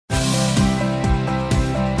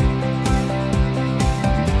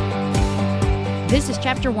This is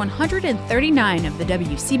chapter 139 of the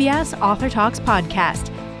WCBS Author Talks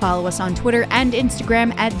podcast. Follow us on Twitter and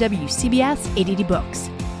Instagram at WCBS 880 Books.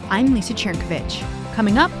 I'm Lisa Chernkovich.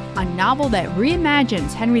 Coming up, a novel that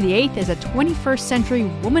reimagines Henry VIII as a 21st century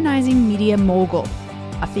womanizing media mogul.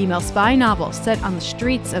 A female spy novel set on the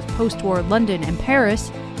streets of post-war London and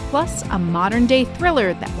Paris, plus a modern-day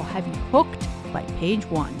thriller that will have you hooked by page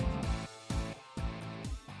one.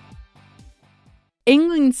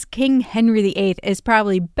 England's King Henry VIII is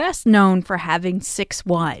probably best known for having 6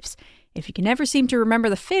 wives. If you can never seem to remember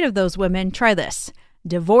the fate of those women, try this.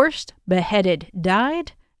 Divorced, beheaded,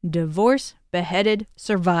 died. Divorced, beheaded,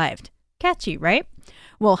 survived. Catchy, right?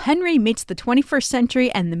 Well, Henry meets the 21st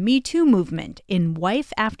century and the Me Too movement in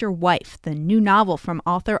Wife After Wife, the new novel from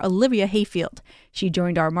author Olivia Hayfield. She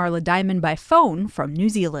joined our Marla Diamond by phone from New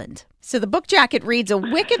Zealand. So the book jacket reads a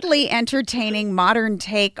wickedly entertaining modern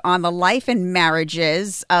take on the life and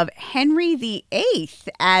marriages of Henry VIII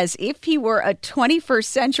as if he were a 21st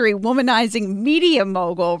century womanizing media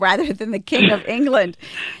mogul rather than the King of England.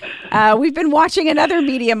 We've been watching another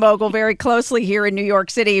media mogul very closely here in New York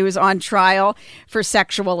City who's on trial for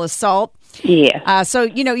sexual assault. Yeah. So,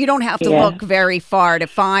 you don't have to look very far to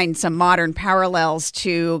find some modern parallels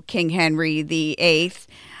to King Henry VIII.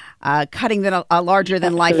 Cutting a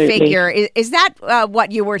larger-than-life figure. Is that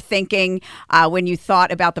what you were thinking when you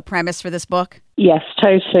thought about the premise for this book? Yes,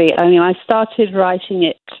 totally. I mean, I started writing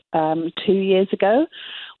it 2 years ago,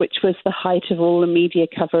 which was the height of all the media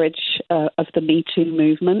coverage of the Me Too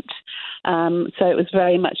movement. So it was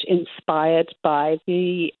very much inspired by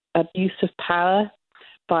the abuse of power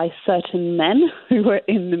by certain men who were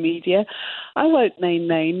in the media. I won't name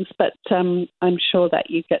names, but I'm sure that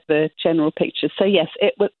you get the general picture. So yes,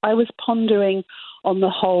 I was pondering on the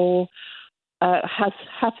whole,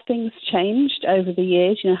 have things changed over the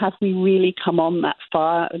years? Have we really come on that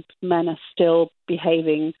far? Men are still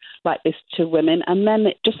behaving like this to women. And then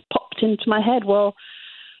it just popped into my head, well,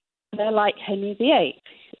 they're like Henry VIII.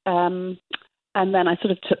 And then I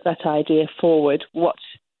sort of took that idea forward. What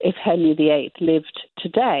if Henry VIII lived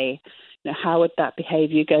today? How would that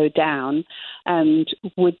behaviour go down? And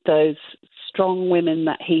would those strong women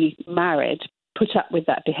that he married put up with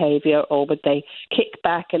that behaviour, or would they kick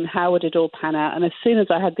back, and how would it all pan out? And as soon as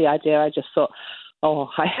I had the idea, I just thought,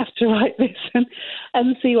 I have to write this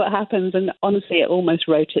and see what happens. And honestly, it almost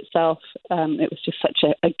wrote itself. It was just such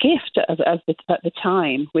a gift at the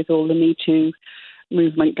time with all the Me Too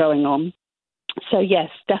movement going on. So yes,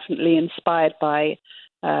 definitely inspired by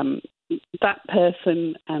that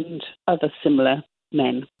person and other similar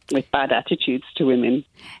men with bad attitudes to women.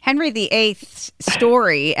 Henry VIII's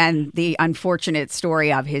story and the unfortunate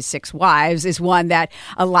story of his 6 wives is one that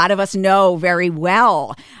a lot of us know very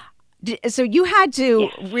well. So you had to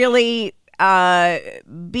really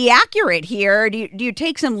be accurate here. Do you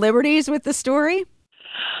take some liberties with the story?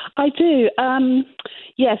 I do.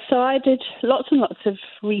 Yes, so I did lots and lots of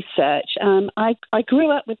research. I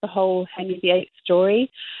grew up with the whole Henry VIII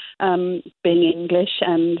story, being English,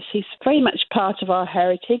 and he's very much part of our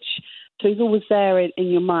heritage, so he's always there in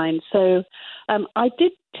your mind. So I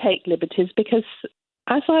did take liberties because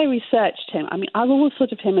as I researched him, I mean, I've always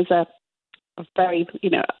thought of him as a very,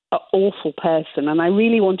 awful person, and I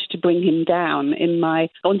really wanted to bring him down I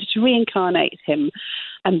wanted to reincarnate him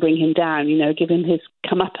and bring him down, give him his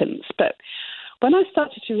comeuppance. But when I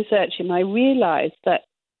started to research him, I realised that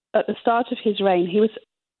at the start of his reign, he was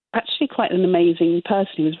actually quite an amazing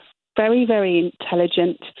person. He was very, very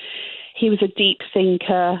intelligent. He was a deep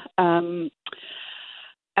thinker, and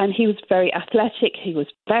he was very athletic. He was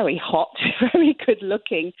very hot, very good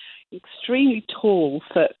looking, extremely tall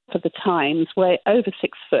for the times, way over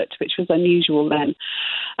 6 foot, which was unusual then.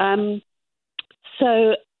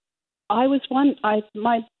 So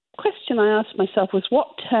my question I asked myself was, what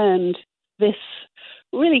turned this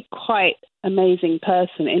really quite amazing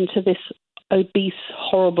person into this obese,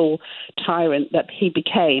 horrible tyrant that he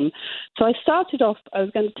became? So I started off, I was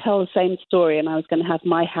going to tell the same story, and I was going to have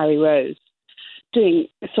my Harry Rose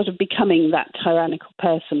becoming that tyrannical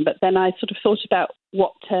person. But then I sort of thought about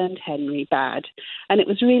what turned Henry bad, and it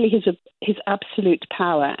was really his absolute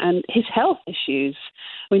power and his health issues.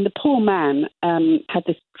 I mean, the poor man had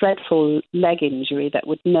this dreadful leg injury that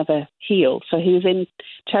would never heal, so he was in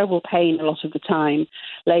terrible pain a lot of the time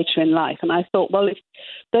later in life. And I thought, well, if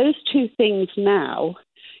those two things now,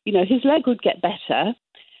 his leg would get better,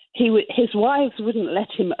 his wives wouldn't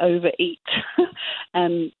let him overeat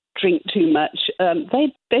and drink too much,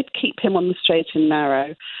 they'd keep him on the straight and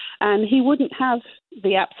narrow, and he wouldn't have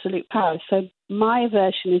the absolute power. So my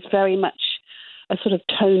version is very much a sort of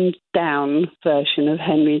toned down version of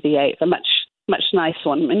Henry VIII, a much much nicer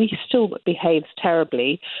one, and he still behaves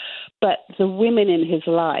terribly. But the women in his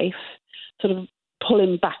life sort of pull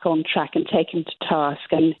him back on track and take him to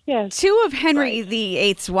task. And yeah, two of Henry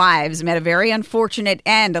VIII's wives met a very unfortunate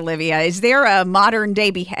end, Olivia. Is there a modern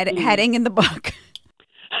day beheading in the book?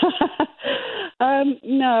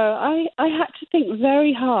 No, I had to think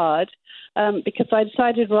very hard because I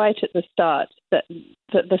decided right at the start that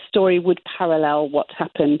the story would parallel what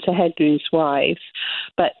happened to Henry's wives.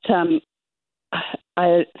 But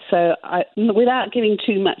without giving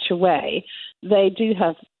too much away, they do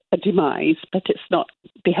have a demise, but it's not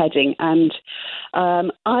beheading. And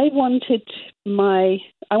I wanted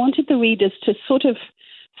the readers to sort of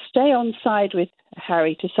stay on side with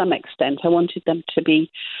Harry to some extent. I wanted them to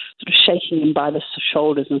be sort of shaking him by the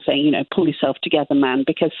shoulders and saying, pull yourself together, man,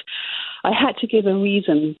 because I had to give a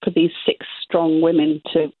reason for these 6 strong women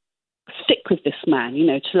to stick with this man,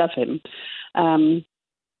 to love him.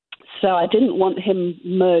 So I didn't want him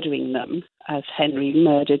murdering them as Henry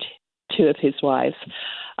murdered 2 of his wives.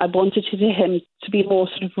 I wanted him to be more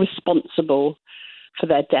sort of responsible for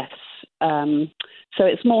their deaths. So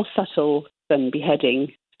it's more subtle than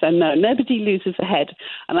beheading. So no, nobody loses a head.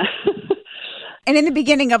 And in the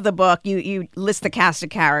beginning of the book, you list the cast of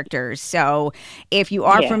characters. So if you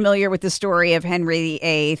are familiar with the story of Henry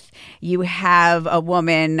VIII, you have a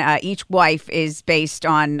woman, each wife is based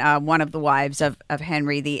on one of the wives of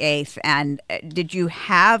Henry VIII. And did you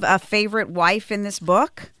have a favorite wife in this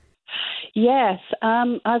book? Yes,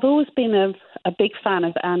 I've always been a big fan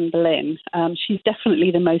of Anne Boleyn. She's definitely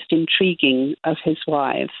the most intriguing of his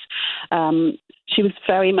wives. She was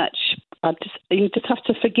very much, you just have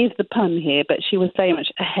to forgive the pun here, but she was very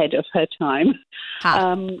much ahead of her time.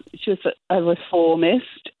 She was a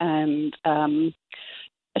reformist, and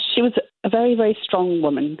she was a very, very strong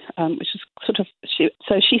woman, which is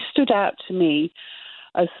so she stood out to me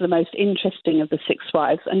as the most interesting of the 6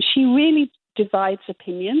 wives, and she really divides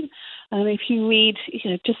opinion. If you read,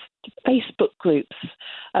 just Facebook groups,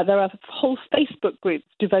 there are whole Facebook groups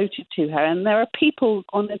devoted to her, and there are people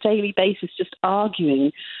on a daily basis just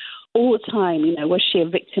arguing all the time. Was she a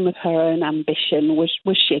victim of her own ambition? Was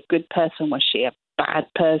she a good person? Was she a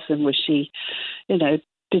bad person? Was she,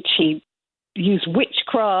 did she use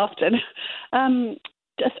witchcraft? And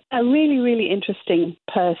just a really, really interesting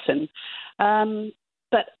person.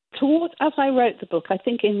 But as I wrote the book, I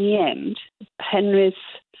think in the end, Henry's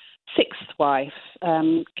 6th wife,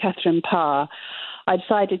 Catherine Parr, I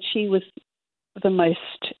decided she was the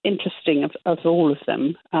most interesting of all of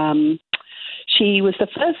them. She was the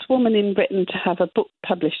first woman in Britain to have a book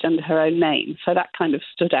published under her own name, so that kind of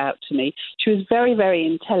stood out to me. She was very, very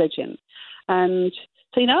intelligent. And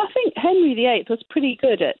so, I think Henry VIII was pretty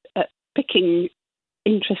good at picking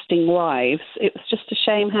interesting wives. It was just a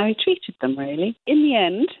shame how he treated them, really. In the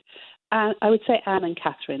end, I would say Anne and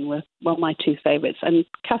Catherine were my 2 favourites. And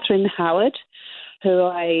Catherine Howard, who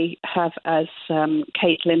I have as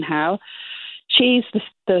Caitlin Howe, she's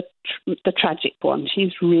the tragic one.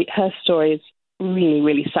 Her story is really,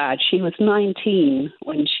 really sad. She was 19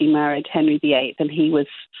 when she married Henry VIII, and I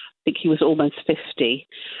think he was almost 50.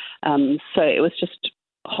 So it was just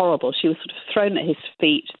horrible. She was sort of thrown at his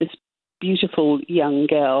feet, this beautiful young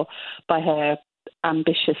girl, by her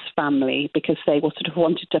ambitious family, because they were sort of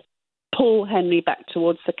wanted to pull Henry back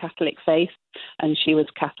towards the Catholic faith, and she was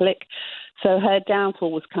Catholic. So her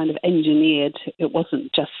downfall was kind of engineered. It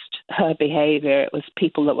wasn't just her behaviour, it was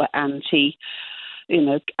people that were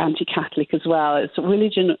anti-Catholic as well.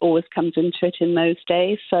 Religion always comes into it in those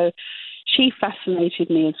days. So she fascinated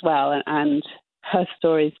me as well, and her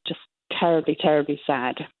story is just terribly, terribly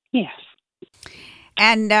sad. Yes.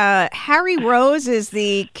 And Harry Rose is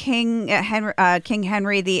the King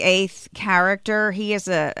Henry VIII character. He is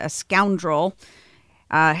a scoundrel,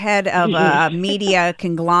 head of a media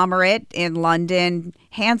conglomerate in London.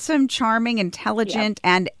 Handsome, charming, intelligent,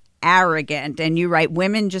 and arrogant. And you write,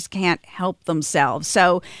 women just can't help themselves.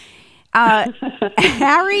 So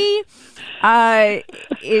Harry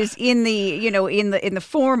is in the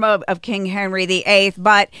form of King Henry VIII,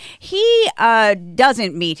 but he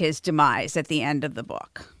doesn't meet his demise at the end of the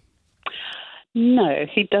book. No,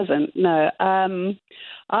 he doesn't. No, I'm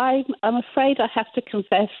afraid I have to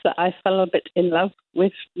confess that I fell a bit in love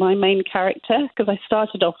with my main character, because I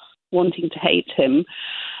started off wanting to hate him,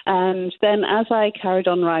 and then as I carried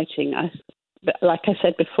on writing, like I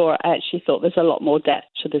said before, I actually thought there's a lot more depth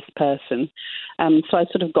to this person. So I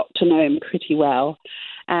sort of got to know him pretty well.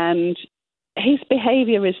 And his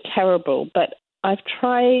behaviour is terrible, but I've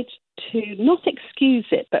tried to not excuse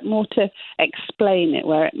it, but more to explain it,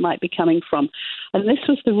 where it might be coming from. And this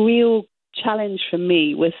was the real challenge for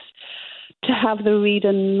me, was to have the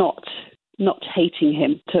reader not not hating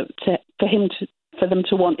him, for them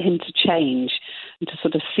to want him to change and to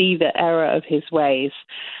sort of see the error of his ways.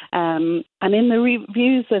 And in the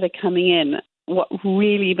reviews that are coming in, what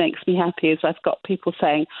really makes me happy is I've got people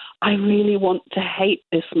saying, I really want to hate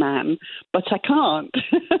this man, but I can't.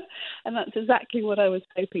 And that's exactly what I was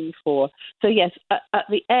hoping for. So yes, at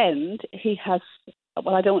the end, he has,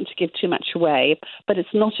 well, I don't want to give too much away, but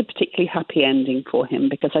it's not a particularly happy ending for him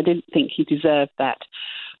because I didn't think he deserved that.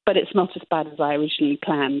 But it's not as bad as I originally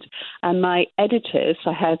planned. And my editors,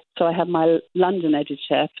 I have my London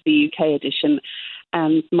editor for the UK edition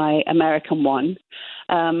and my American one.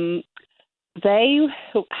 They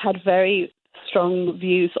had very strong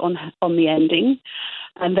views on the ending,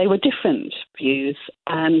 and they were different views.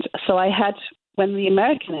 And so when the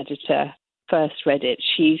American editor first read it,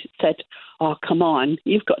 she said, oh, come on,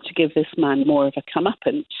 you've got to give this man more of a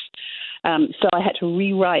comeuppance. So I had to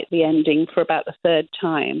rewrite the ending for about the third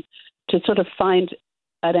time to sort of find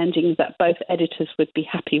an ending that both editors would be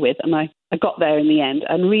happy with. And I got there in the end,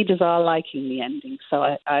 and readers are liking the ending.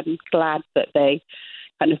 So I'm glad that they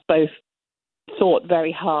kind of both thought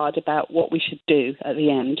very hard about what we should do at the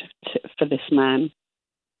end for this man.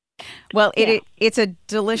 Well, it's a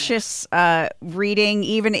delicious reading,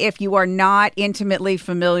 even if you are not intimately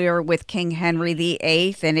familiar with King Henry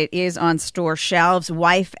VIII, and it is on store shelves,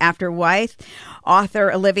 Wife After Wife.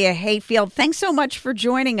 Author Olivia Hayfield, thanks so much for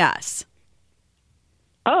joining us.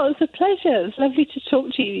 Oh, it's a pleasure. It's lovely to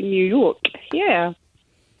talk to you in New York. Yeah,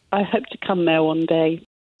 I hope to come there one day.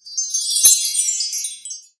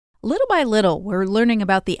 Little by little, we're learning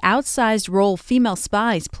about the outsized role female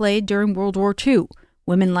spies played during World War II.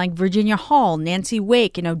 Women like Virginia Hall, Nancy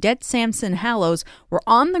Wake, and Odette Sampson Hallows were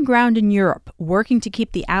on the ground in Europe, working to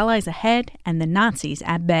keep the Allies ahead and the Nazis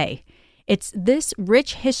at bay. It's this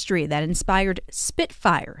rich history that inspired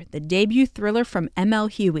Spitfire, the debut thriller from M.L.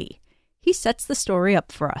 Huey. He sets the story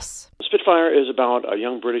up for us. Spitfire is about a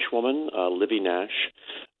young British woman, Livy Nash.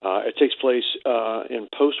 It takes place in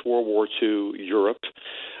post-World War II Europe.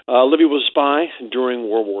 Livy was a spy during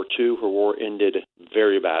World War II. Her war ended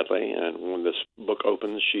very badly, and when this book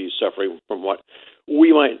opens, she's suffering from what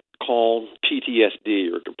we might call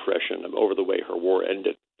PTSD or depression over the way her war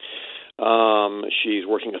ended. She's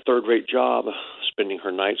working a third-rate job, spending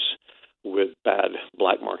her nights with bad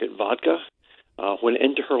black market vodka, when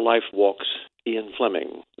into her life walks Ian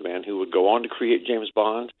Fleming, the man who would go on to create James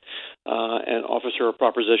Bond, and offers her a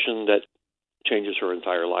proposition that changes her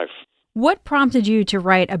entire life. What prompted you to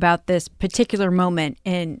write about this particular moment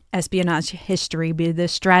in espionage history, the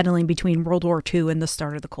straddling between World War II and the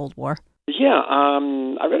start of the Cold War? Yeah,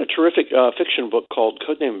 I read a terrific fiction book called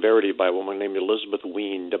Codename Verity by a woman named Elizabeth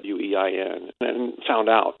Wein, W-E-I-N, and found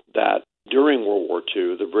out that during World War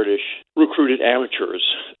II, the British recruited amateurs,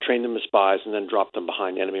 trained them as spies, and then dropped them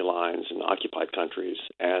behind enemy lines in occupied countries.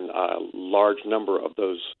 And a large number of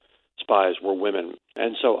those spies were women.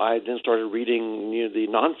 And so I then started reading the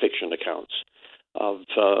nonfiction accounts of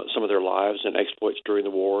some of their lives and exploits during the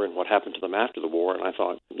war and what happened to them after the war. And I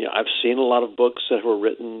thought, I've seen a lot of books that were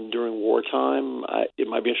written during wartime. It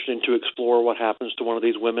might be interesting to explore what happens to one of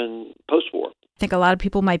these women post-war. I think a lot of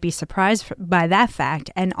people might be surprised by that fact.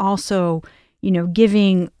 And also,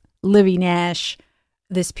 giving Livy Nash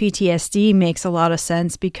this PTSD makes a lot of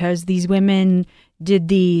sense because these women did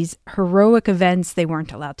these heroic events. They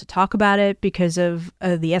weren't allowed to talk about it because of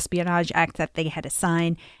the Espionage Act that they had to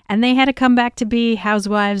sign. And they had to come back to be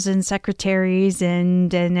housewives and secretaries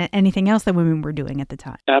and anything else that women were doing at the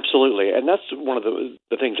time. Absolutely. And that's one of the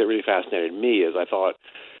things that really fascinated me is I thought,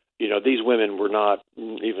 these women were not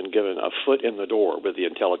even given a foot in the door with the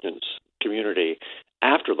intelligence community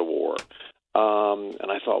after the war.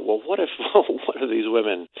 And I thought, well, what if these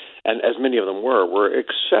women, and as many of them were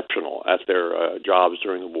exceptional at their jobs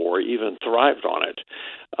during the war, even thrived on it?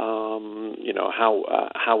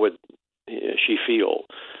 How would she feel?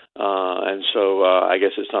 And so I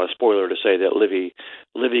guess it's not a spoiler to say that Livy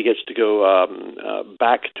gets to go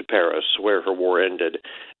back to Paris, where her war ended,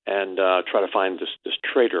 and try to find this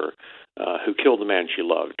traitor who killed the man she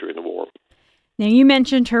loved during the war. Now, you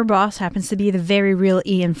mentioned her boss happens to be the very real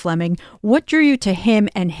Ian Fleming. What drew you to him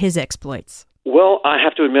and his exploits? Well, I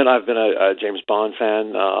have to admit I've been a James Bond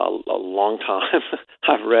fan a long time.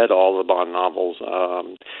 I've read all the Bond novels.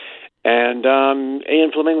 And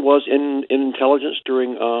Ian Fleming was in intelligence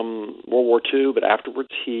during World War II, but afterwards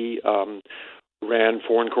he ran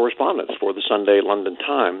foreign correspondence for the Sunday London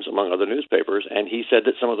Times, among other newspapers, and he said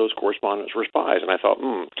that some of those correspondents were spies. And I thought,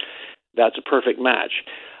 that's a perfect match.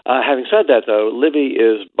 Having said that, though, Livy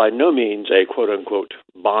is by no means a quote-unquote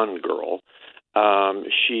Bond girl.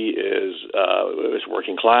 She is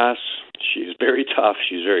working class. She's very tough.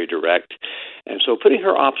 She's very direct. And so putting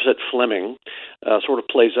her opposite Fleming sort of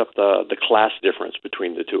plays up the class difference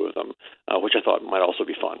between the two of them, which I thought might also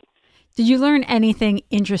be fun. Did you learn anything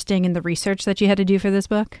interesting in the research that you had to do for this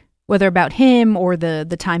book? Whether about him or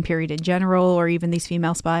the time period in general or even these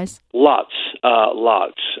female spies? Lots.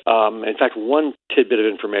 In fact, one tidbit of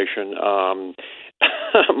information,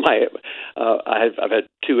 I've had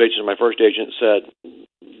two agents. My first agent said,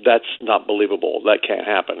 that's not believable. That can't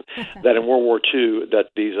happen. That in World War II, that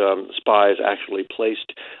these spies actually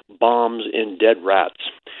placed bombs in dead rats.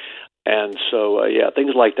 And so,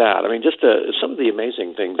 things like that. I mean, just some of the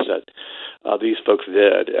amazing things that these folks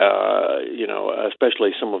did,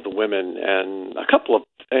 especially some of the women. And a couple of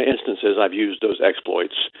instances I've used those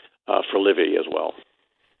exploits for Livy as well.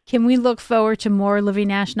 Can we look forward to more Livy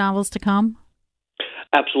Nash novels to come?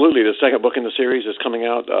 Absolutely. The second book in the series is coming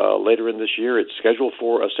out later in this year. It's scheduled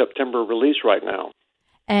for a September release right now.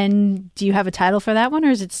 And do you have a title for that one, or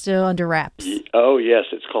is it still under wraps? Oh, yes.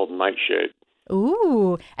 It's called Nightshade.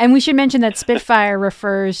 Ooh. And we should mention that Spitfire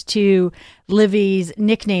refers to Livy's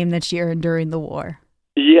nickname that she earned during the war.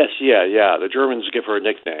 Yes, yeah. The Germans give her a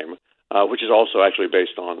nickname, which is also actually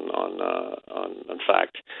based on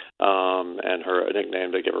fact. And her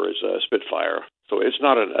nickname they give her is Spitfire. So it's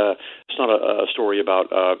not a story about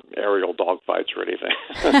aerial dogfights or anything.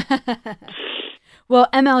 Well,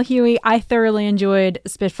 ML Huey, I thoroughly enjoyed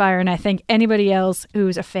Spitfire, and I think anybody else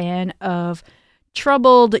who's a fan of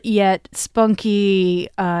troubled yet spunky,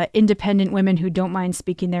 independent women who don't mind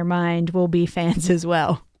speaking their mind will be fans as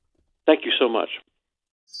well. Thank you so much.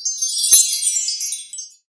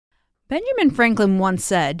 Benjamin Franklin once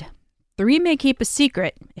said, 3 may keep a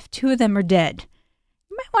secret if 2 of them are dead.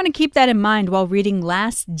 You might want to keep that in mind while reading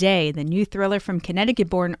Last Day, the new thriller from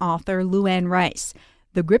Connecticut-born author Lou Anne Rice.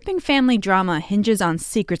 The gripping family drama hinges on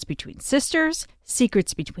secrets between sisters,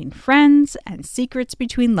 secrets between friends, and secrets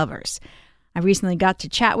between lovers. I recently got to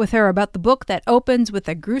chat with her about the book that opens with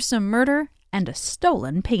a gruesome murder and a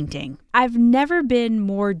stolen painting. I've never been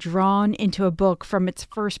more drawn into a book from its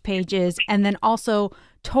first pages and then also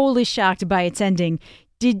totally shocked by its ending.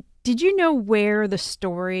 Did you know where the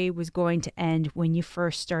story was going to end when you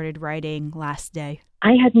first started writing Last Day?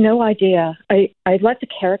 I had no idea. I let the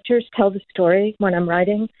characters tell the story when I'm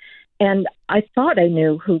writing, and I thought I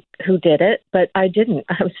knew who did it, but I didn't.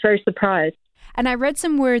 I was very surprised. And I read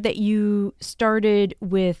somewhere that you started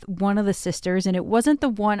with one of the sisters, and it wasn't the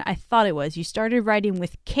one I thought it was. You started writing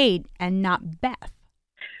with Kate and not Beth.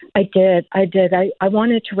 I did. I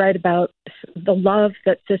wanted to write about the love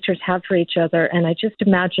that sisters have for each other, and I just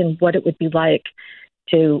imagined what it would be like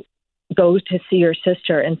to go to see your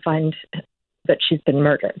sister and find that she's been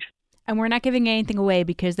murdered. And we're not giving anything away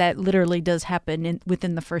because that literally does happen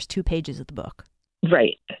within the first 2 pages of the book.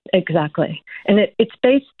 Right, exactly. And it's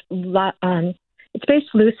based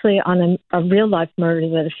loosely on a real-life murder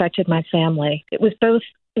that affected my family. It was both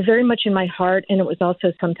very much in my heart, and it was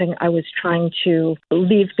also something I was trying to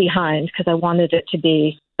leave behind because I wanted it to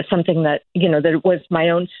be something that, that it was my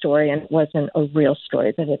own story and it wasn't a real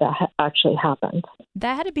story, that it actually happened.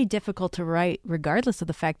 That had to be difficult to write, regardless of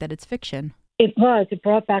the fact that it's fiction. It was. It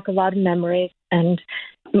brought back a lot of memories. And,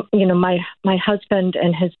 my husband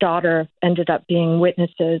and his daughter ended up being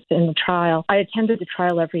witnesses in the trial. I attended the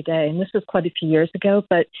trial every day, and this was quite a few years ago,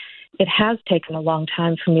 but it has taken a long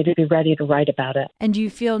time for me to be ready to write about it. And do you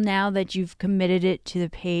feel now that you've committed it to the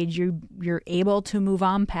page, you're able to move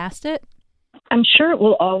on past it? I'm sure it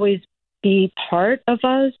will always be part of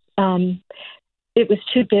us. It was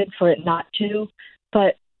too big for it not to,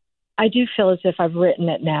 but I do feel as if I've written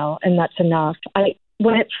it now, and that's enough.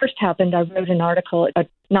 When it first happened, I wrote an article, a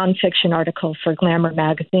nonfiction article for Glamour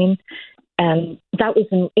magazine, and that was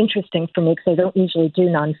interesting for me because I don't usually do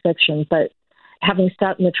nonfiction, but having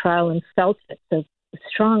sat in the trial and felt it so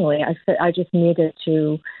strongly, I just needed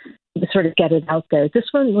to sort of get it out there. This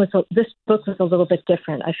book was a little bit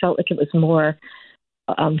different. I felt like it was more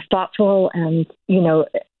thoughtful, and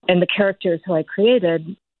and the characters who I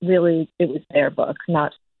created, really, it was their book,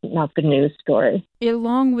 not the news story.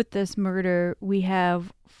 Along with this murder, we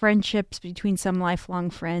have friendships between some lifelong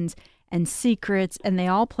friends and secrets, and they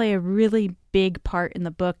all play a really big part in the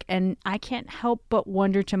book. And I can't help but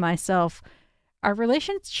wonder to myself, are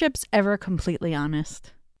relationships ever completely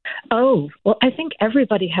honest? Oh, well, I think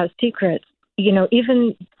everybody has secrets,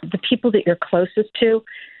 even the people that you're closest to,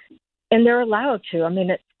 and they're allowed to. I mean,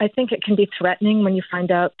 I think it can be threatening when you find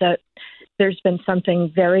out that there's been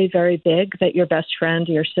something very, very big that your best friend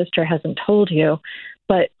or your sister hasn't told you,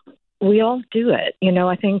 but we all do it.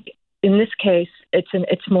 I think in this case,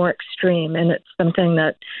 it's more extreme, and it's something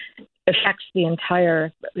that affects the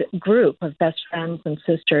entire group of best friends and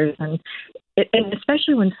sisters. And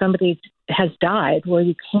especially when somebody has died, where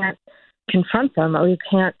you can't confront them or you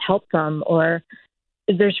can't help them, or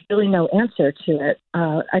there's really no answer to it.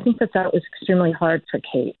 I think that was extremely hard for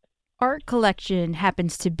Kate. Art collection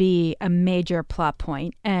happens to be a major plot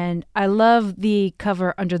point, and I love the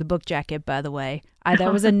cover under the book jacket. By the way,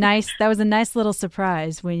 that was a nice little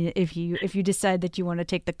surprise if you decide that you want to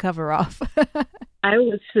take the cover off. I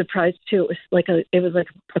was surprised too. It was like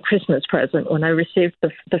a Christmas present when I received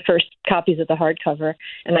the first copies of the hardcover,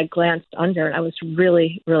 and I glanced under, and I was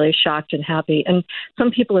really, really shocked and happy. And some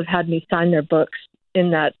people have had me sign their books in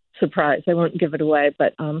that surprise. I won't give it away,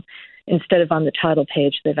 but instead of on the title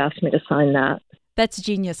page, they've asked me to sign that. That's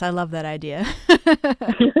genius. I love that idea.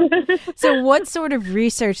 So what sort of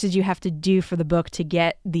research did you have to do for the book to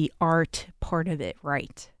get the art part of it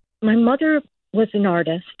right? My mother was an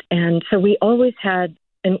artist, and so we always had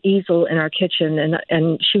an easel in our kitchen,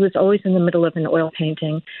 and she was always in the middle of an oil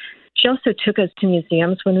painting. She also took us to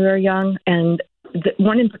museums when we were young, and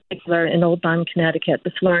one in particular in Old Lyme, Connecticut,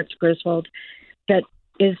 the Florence Griswold, that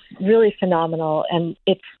is really phenomenal, and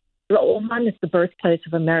Old Lyme is the birthplace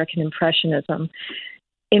of American Impressionism.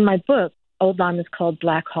 In my book, Old Lyme is called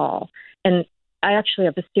Black Hall, and I actually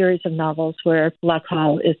have a series of novels where Black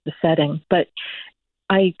Hall is the setting. But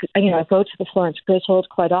I go to the Florence Griswold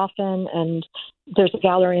quite often, and there's a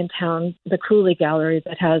gallery in town, the Cooley Gallery,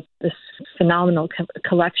 that has this phenomenal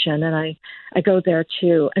collection, and I go there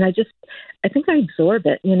too. And I think I absorb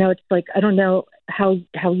it. It's like, I don't know how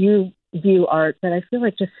you view art, but I feel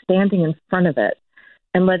like just standing in front of it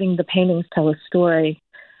and letting the paintings tell a story.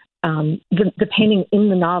 The painting in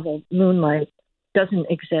the novel, Moonlight, doesn't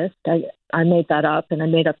exist. I made that up, and I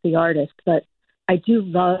made up the artist, but I do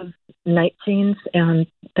love night scenes and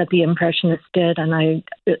that the Impressionists did, and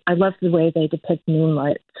I love the way they depict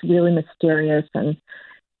moonlight. It's really mysterious and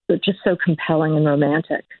just so compelling and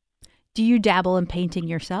romantic. Do you dabble in painting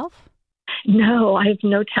yourself? No, I have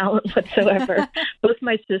no talent whatsoever. Both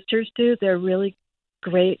my sisters do. They're really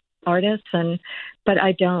great artists, but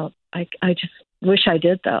I don't. I just wish I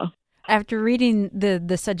did, though. After reading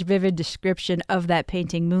the such vivid description of that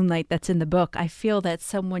painting, Moonlight, that's in the book, I feel that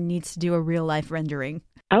someone needs to do a real-life rendering.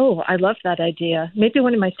 Oh, I love that idea. Maybe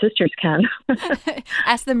one of my sisters can.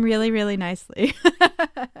 Ask them really, really nicely.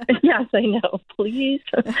 Yes, I know. Please.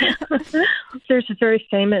 There's a very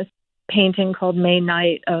famous painting called May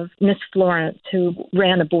Night of Miss Florence, who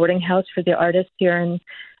ran a boarding house for the artists here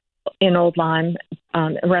in Old Lyme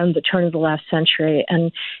around the turn of the last century.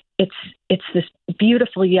 And it's this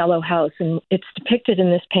beautiful yellow house, and it's depicted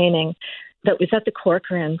in this painting that was at the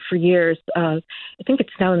Corcoran for years. I think it's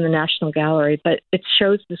now in the National Gallery, but it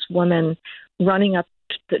shows this woman running up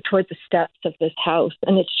toward the steps of this house,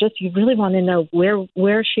 and it's just, you really want to know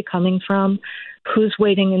where is she coming from, who's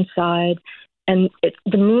waiting inside, and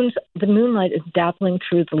the moonlight is dappling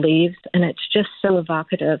through the leaves, and it's just so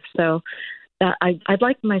evocative. So I'd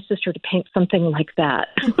like my sister to paint something like that,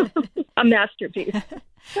 a masterpiece.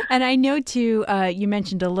 And I know, too, you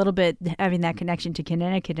mentioned a little bit having that connection to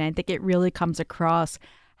Connecticut, and I think it really comes across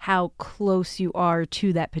how close you are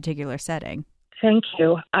to that particular setting. Thank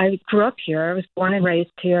you. I grew up here. I was born and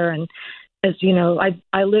raised here, and as you know,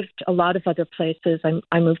 I lived a lot of other places.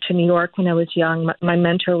 I moved to New York when I was young. My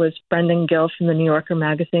mentor was Brendan Gill from the New Yorker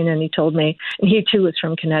magazine, and he told me, and he too was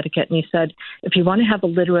from Connecticut, and he said, if you want to have a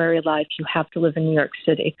literary life, you have to live in New York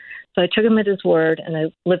City. So I took him at his word, and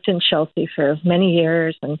I lived in Chelsea for many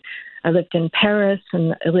years, and I lived in Paris,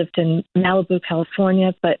 and I lived in Malibu,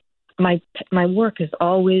 California, but my work is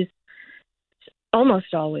almost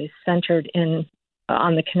always centered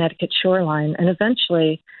on the Connecticut shoreline, and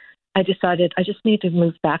eventually I decided I just need to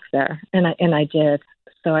move back there, and I did.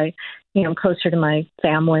 So I'm closer to my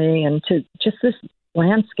family and to just this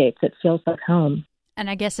landscape that feels like home. And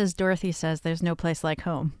I guess, as Dorothy says, there's no place like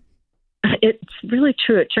home. It's really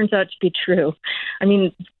true. It turns out to be true. I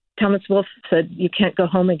mean, Thomas Wolfe said you can't go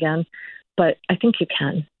home again, but I think you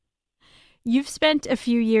can. You've spent a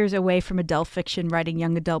few years away from adult fiction writing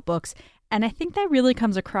young adult books, and I think that really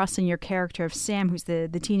comes across in your character of Sam, who's the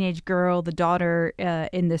teenage girl, the daughter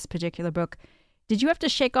in this particular book. Did you have to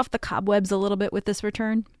shake off the cobwebs a little bit with this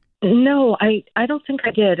return? No, I don't think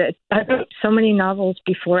I did. I wrote so many novels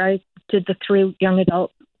before I did the 3 young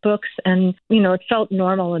adult books, and, it felt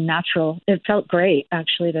normal and natural. It felt great,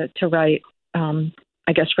 actually, to write,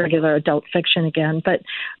 I guess, regular adult fiction again. But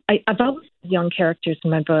I've always had young characters in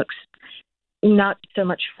my books. Not so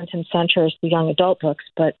much front and center as the young adult books,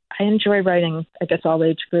 but I enjoy writing, I guess, all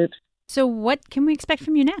age groups. So what can we expect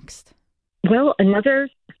from you next? Well, another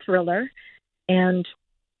thriller, and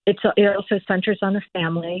it also centers on a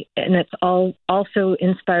family, and it's all also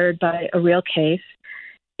inspired by a real case.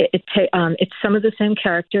 It's some of the same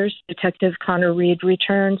characters. Detective Connor Reed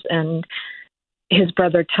returns, and his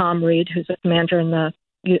brother Tom Reed, who's a commander in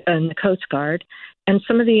the Coast Guard, and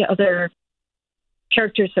some of the other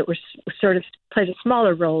characters that were sort of played a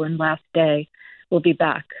smaller role in Last Day will be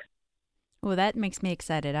back. Well, that makes me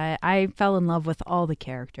excited. I fell in love with all the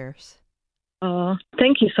characters. Oh,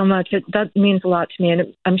 thank you so much. That means a lot to me,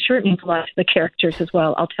 and I'm sure it means a lot to the characters as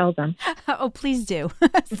well. I'll tell them. Oh, please do.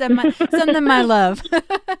 Send them my love.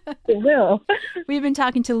 I will. We've been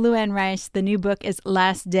talking to Luann Rice. The new book is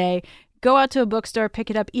Last Day. Go out to a bookstore,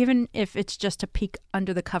 pick it up, even if it's just a peek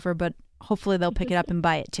under the cover, but hopefully they'll pick it up and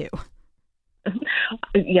buy it too.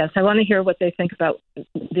 Yes, I want to hear what they think about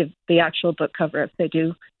the actual book cover if they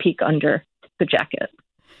do peek under the jacket.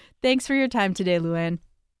 Thanks for your time today, Luann.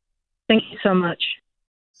 Thank you so much.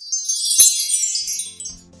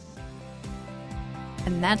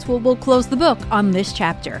 And that's where we'll close the book on this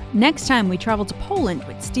chapter. Next time, we travel to Poland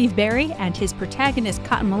with Steve Barry and his protagonist,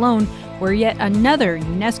 Cotton Malone, where yet another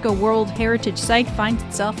UNESCO World Heritage Site finds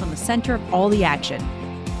itself in the center of all the action.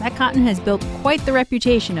 That Cotton has built quite the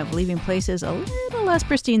reputation of leaving places a little less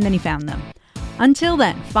pristine than he found them. Until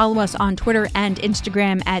then, follow us on Twitter and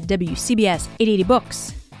Instagram at WCBS 880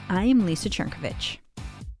 Books. I'm Lisa Chernkovich.